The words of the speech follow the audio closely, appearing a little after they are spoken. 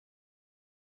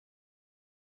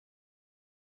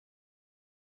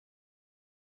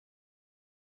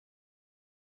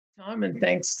Tom, and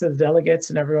thanks to the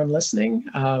delegates and everyone listening.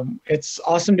 It's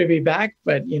awesome to be back,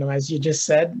 but as you just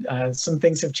said, some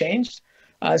things have changed.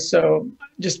 So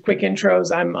just quick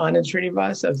intros. I'm Anand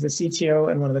Srinivas, as the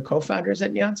CTO and one of the co-founders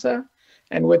at Nyansa.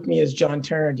 And with me is John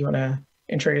Turner. Do you want to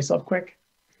intro yourself quick?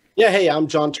 Yeah, hey, I'm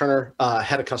John Turner,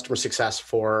 head of customer success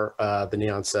for the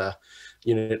Nyansa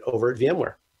unit over at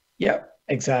VMware. Yep,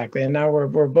 exactly. And now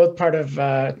we're both part of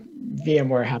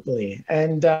VMware happily.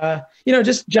 And,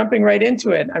 just jumping right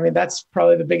into it, I mean, that's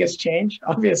probably the biggest change,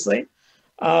 obviously.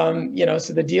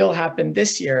 So the deal happened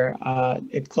this year.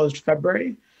 It closed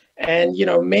February. And,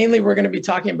 mainly we're going to be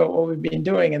talking about what we've been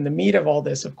doing. And the meat of all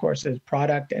this, of course, is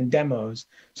product and demos.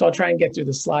 So I'll try and get through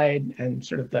the slide and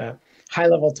sort of the high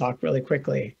level talk really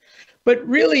quickly. But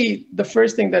really, the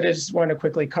first thing that I just want to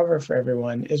quickly cover for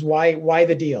everyone is why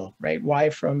the deal, right? Why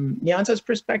from Nyansa's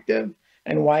perspective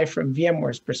and why from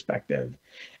VMware's perspective.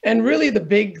 And really the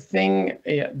big thing,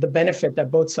 the benefit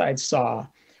that both sides saw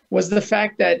was the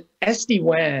fact that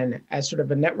SD-WAN as sort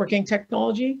of a networking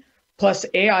technology plus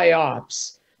AI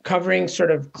ops covering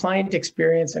sort of client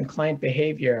experience and client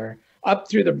behavior up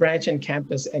through the branch and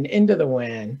campus and into the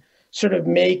WAN sort of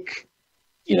make,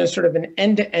 sort of an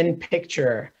end-to-end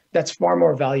picture that's far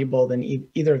more valuable than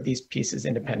either of these pieces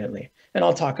independently. And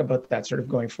I'll talk about that sort of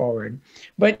going forward.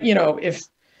 But,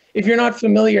 if you're not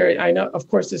familiar, I know, of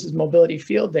course, this is Mobility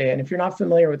Field Day. And if you're not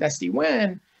familiar with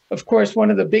SD-WAN, of course,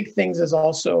 one of the big things is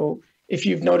also, if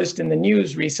you've noticed in the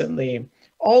news recently,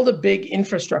 all the big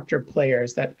infrastructure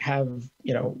players that have,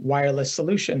 wireless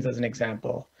solutions, as an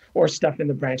example, or stuff in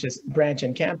the branch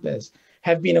and campus,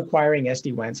 have been acquiring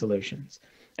SD-WAN solutions.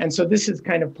 And so this is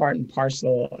kind of part and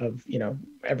parcel of,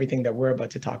 everything that we're about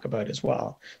to talk about as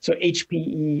well. So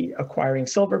HPE acquiring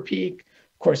Silver Peak,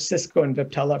 of course, Cisco and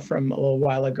Viptela from a little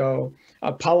while ago,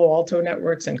 Palo Alto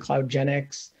Networks and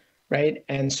CloudGenix, right?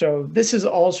 And so this is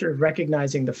all sort of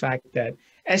recognizing the fact that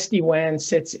SD-WAN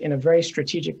sits in a very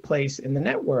strategic place in the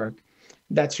network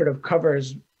that sort of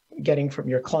covers getting from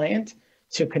your client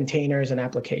to containers and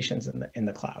applications in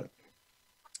the cloud.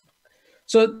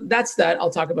 So that's that. I'll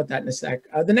talk about that in a sec.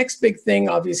 The next big thing,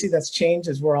 obviously, that's changed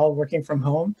is we're all working from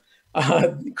home.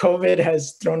 COVID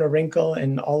has thrown a wrinkle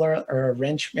in all or a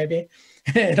wrench maybe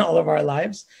in all of our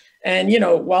lives. And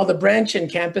while the branch and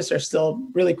campus are still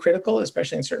really critical,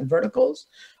 especially in certain verticals,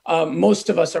 most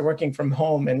of us are working from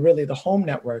home, and really the home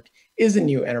network is a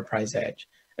new enterprise edge.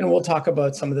 And we'll talk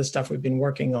about some of the stuff we've been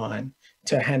working on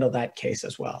to handle that case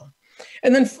as well.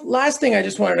 And then last thing I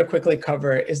just wanted to quickly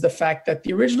cover is the fact that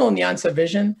the original Nyansa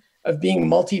vision of being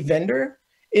multi-vendor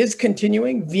is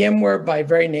continuing. VMware, by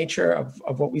very nature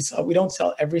of what we sell, we don't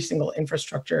sell every single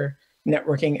infrastructure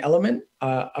networking element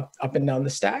up and down the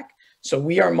stack. So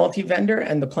we are multi-vendor,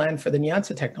 and the plan for the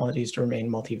Nyansa technology is to remain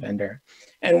multi-vendor.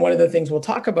 And one of the things we'll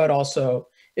talk about also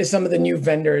is some of the new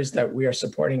vendors that we are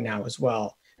supporting now as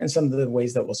well, and some of the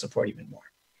ways that we'll support even more.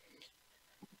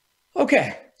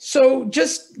 Okay, so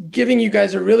just giving you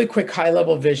guys a really quick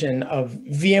high-level vision of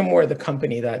VMware, the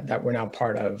company that we're now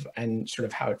part of, and sort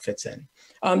of how it fits in.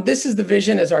 This is the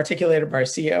vision as articulated by our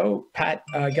CEO, Pat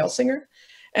Gelsinger.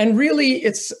 And really,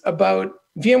 it's about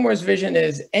VMware's vision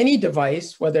is any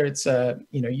device, whether it's a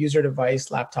user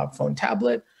device, laptop, phone,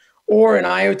 tablet, or an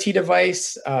IoT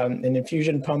device, an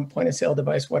infusion pump, point-of-sale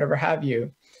device, whatever have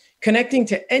you, connecting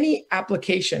to any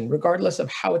application, regardless of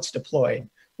how it's deployed,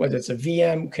 whether it's a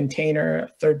VM, container,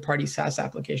 third-party SaaS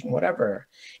application, whatever,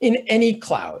 in any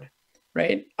cloud,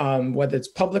 right? Whether it's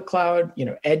public cloud,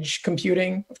 edge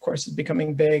computing, of course, is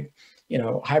becoming big,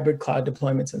 hybrid cloud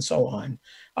deployments and so on,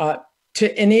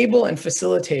 to enable and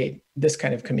facilitate this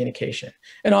kind of communication.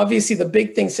 And obviously the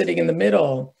big thing sitting in the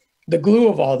middle, the glue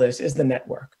of all this is the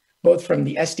network, both from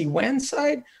the SD-WAN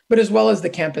side, but as well as the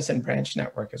campus and branch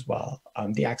network as well,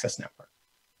 the access network.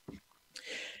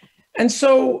 And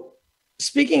so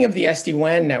speaking of the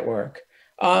SD-WAN network,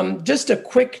 just a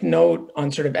quick note on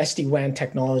sort of SD-WAN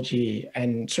technology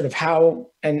and sort of how,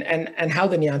 and how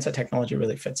the Nyansa technology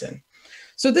really fits in.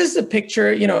 So this is a picture,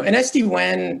 an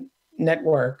SD-WAN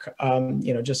network,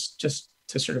 just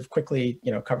to sort of quickly,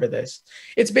 cover this.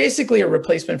 It's basically a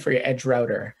replacement for your edge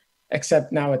router,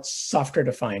 except now it's software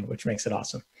defined, which makes it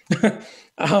awesome.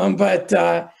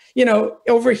 Over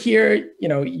here,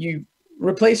 you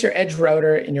replace your edge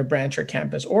router in your branch or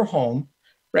campus or home,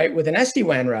 right, with an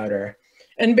SD-WAN router.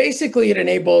 And basically it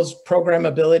enables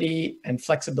programmability and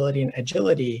flexibility and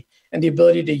agility and the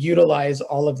ability to utilize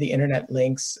all of the internet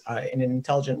links in an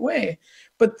intelligent way.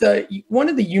 But one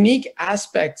of the unique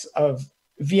aspects of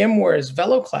VMware's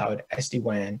VeloCloud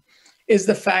SD-WAN is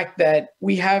the fact that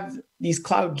we have these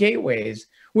cloud gateways,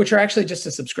 which are actually just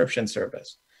a subscription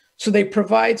service. So they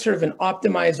provide sort of an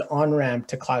optimized on-ramp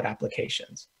to cloud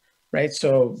applications. right?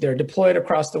 So they're deployed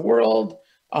across the world.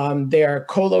 They are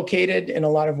co-located in a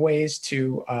lot of ways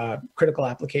to critical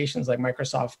applications like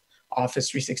Microsoft Office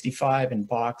 365 and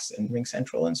Box and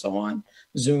RingCentral and so on,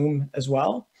 Zoom as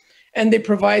well. And they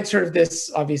provide sort of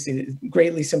this, obviously,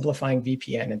 greatly simplifying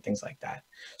VPN and things like that.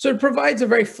 So it provides a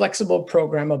very flexible,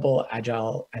 programmable,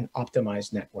 agile, and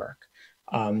optimized network.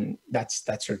 That's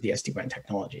sort of the SD-WAN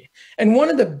technology. And one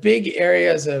of the big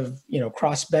areas of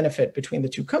cross benefit between the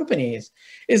two companies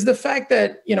is the fact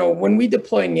that when we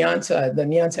deploy Nyansa, the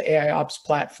Nyansa AI Ops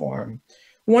platform,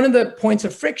 one of the points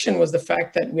of friction was the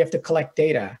fact that we have to collect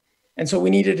data. And so we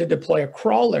needed to deploy a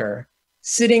crawler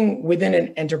sitting within an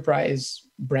enterprise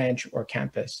branch or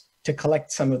campus to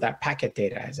collect some of that packet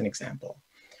data, as an example.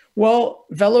 Well,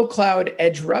 VeloCloud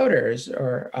edge routers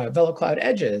or VeloCloud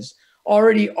edges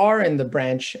already are in the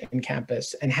branch and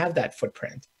campus and have that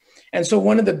footprint. And so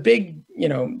one of the big,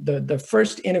 the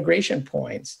first integration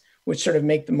points, which sort of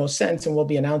make the most sense, and we'll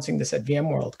be announcing this at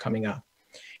VMworld coming up,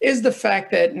 is the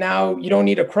fact that now you don't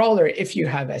need a crawler if you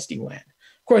have SD-WAN.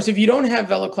 Of course, if you don't have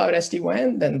VeloCloud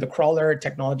SD-WAN, then the crawler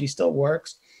technology still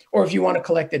works. Or if you want to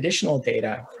collect additional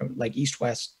data from like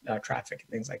east-west traffic and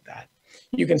things like that,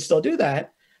 you can still do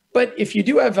that. But if you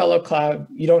do have VeloCloud,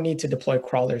 you don't need to deploy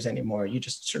crawlers anymore. You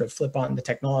just sort of flip on the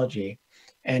technology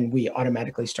and we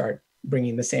automatically start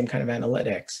bringing the same kind of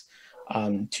analytics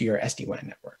to your SD-WAN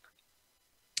network.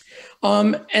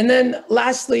 And then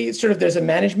lastly, sort of there's a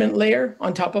management layer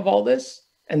on top of all this,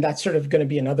 and that's sort of going to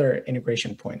be another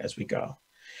integration point as we go.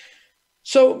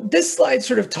 So this slide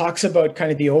sort of talks about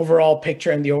kind of the overall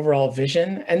picture and the overall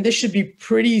vision, and this should be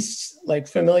pretty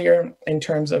familiar in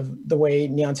terms of the way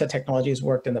Nyansa technology has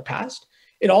worked in the past.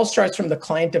 It all starts from the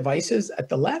client devices at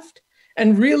the left,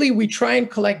 and really we try and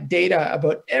collect data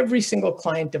about every single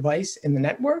client device in the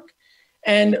network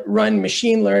and run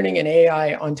machine learning and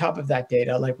AI on top of that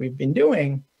data like we've been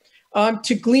doing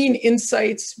to glean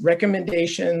insights,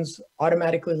 recommendations,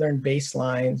 automatically learn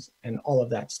baselines, and all of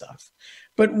that stuff.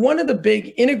 But one of the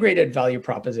big integrated value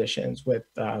propositions with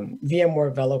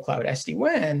VMware VeloCloud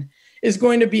SD-WAN is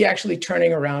going to be actually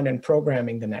turning around and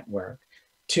programming the network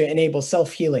to enable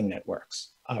self-healing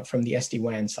networks from the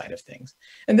SD-WAN side of things.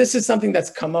 And this is something that's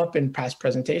come up in past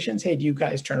presentations. Hey, do you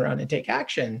guys turn around and take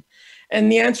action?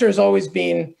 And the answer has always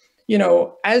been,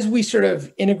 as we sort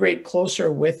of integrate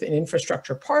closer with an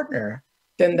infrastructure partner,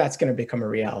 then that's going to become a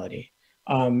reality.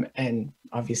 And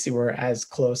obviously, we're as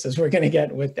close as we're going to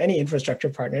get with any infrastructure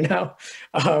partner now,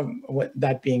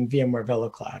 that being VMware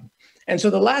VeloCloud. And so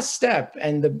the last step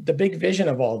and the big vision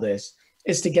of all this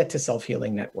is to get to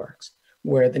self-healing networks,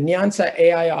 where the Nyansa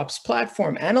AI Ops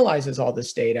platform analyzes all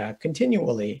this data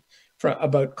continually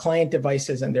about client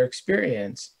devices and their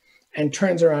experience and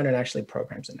turns around and actually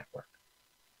programs a network.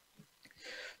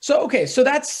 So, okay, so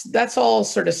that's all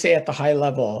sort of say at the high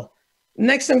level.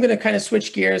 Next, I'm going to kind of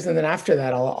switch gears, and then after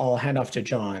that, I'll hand off to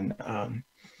John.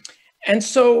 And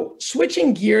so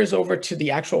switching gears over to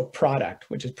the actual product,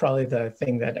 which is probably the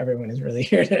thing that everyone is really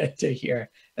here to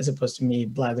hear, as opposed to me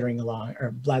blathering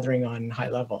on high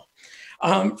level.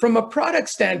 From a product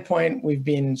standpoint, we've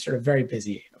been sort of very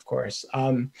busy, of course.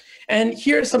 And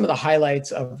here are some of the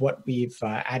highlights of what we've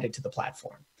added to the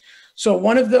platform. So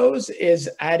one of those is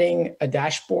adding a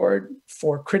dashboard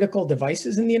for critical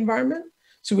devices in the environment.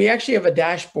 So we actually have a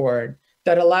dashboard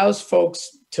that allows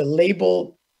folks to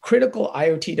label critical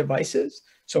IoT devices.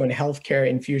 So in healthcare,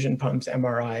 infusion pumps,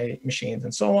 MRI machines,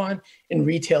 and so on. In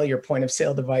retail, your point of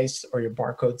sale device or your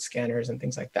barcode scanners and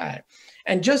things like that.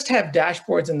 And just have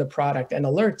dashboards in the product and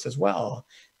alerts as well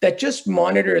that just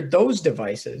monitor those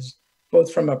devices,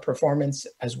 both from a performance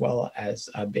as well as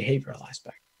a behavioral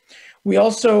aspect. We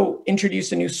also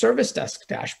introduced a new service desk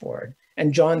dashboard,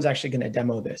 and John's actually going to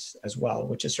demo this as well,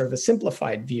 which is sort of a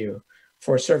simplified view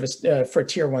for for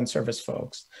tier 1 service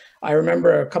folks. I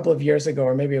remember a couple of years ago,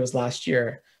 or maybe it was last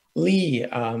year, Lee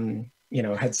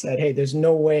had said, hey, there's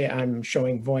no way I'm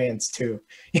showing Voyance to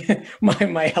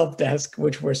my help desk,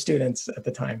 which were students at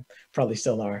the time, probably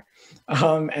still are.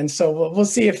 And so we'll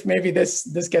see if maybe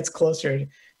this gets closer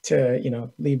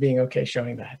to Lee being okay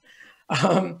showing that.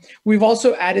 We've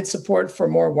also added support for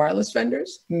more wireless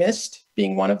vendors, Mist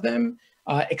being one of them,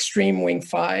 Extreme Wing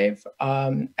 5,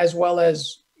 as well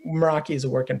as Meraki is a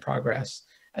work in progress,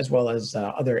 as well as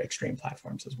other Extreme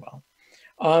platforms as well.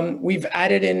 We've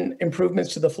added in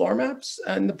improvements to the floor maps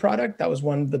in the product. That was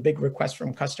one of the big requests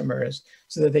from customers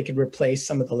so that they could replace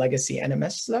some of the legacy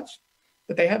NMS stuff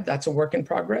that they have. That's a work in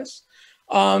progress.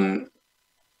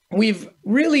 We've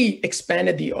really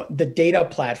expanded the data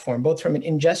platform, both from an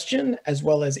ingestion as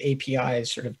well as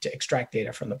APIs sort of to extract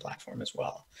data from the platform as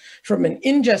well. From an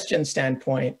ingestion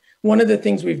standpoint, one of the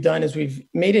things we've done is we've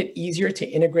made it easier to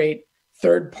integrate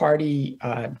third-party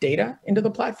data into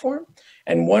the platform.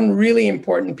 And one really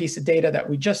important piece of data that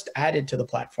we just added to the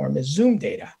platform is Zoom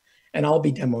data. And I'll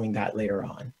be demoing that later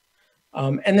on.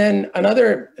 And then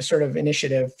another sort of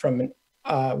initiative from an,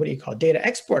 data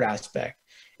export aspect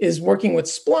is working with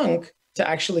Splunk to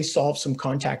actually solve some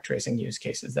contact tracing use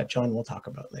cases that John will talk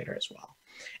about later as well.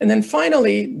 And then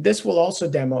finally, this will also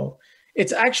demo,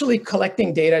 it's actually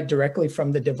collecting data directly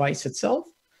from the device itself.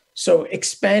 So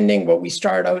expanding what we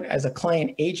start out as a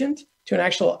client agent to an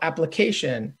actual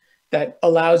application that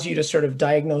allows you to sort of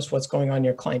diagnose what's going on in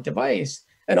your client device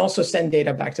and also send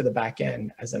data back to the back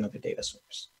end as another data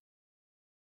source.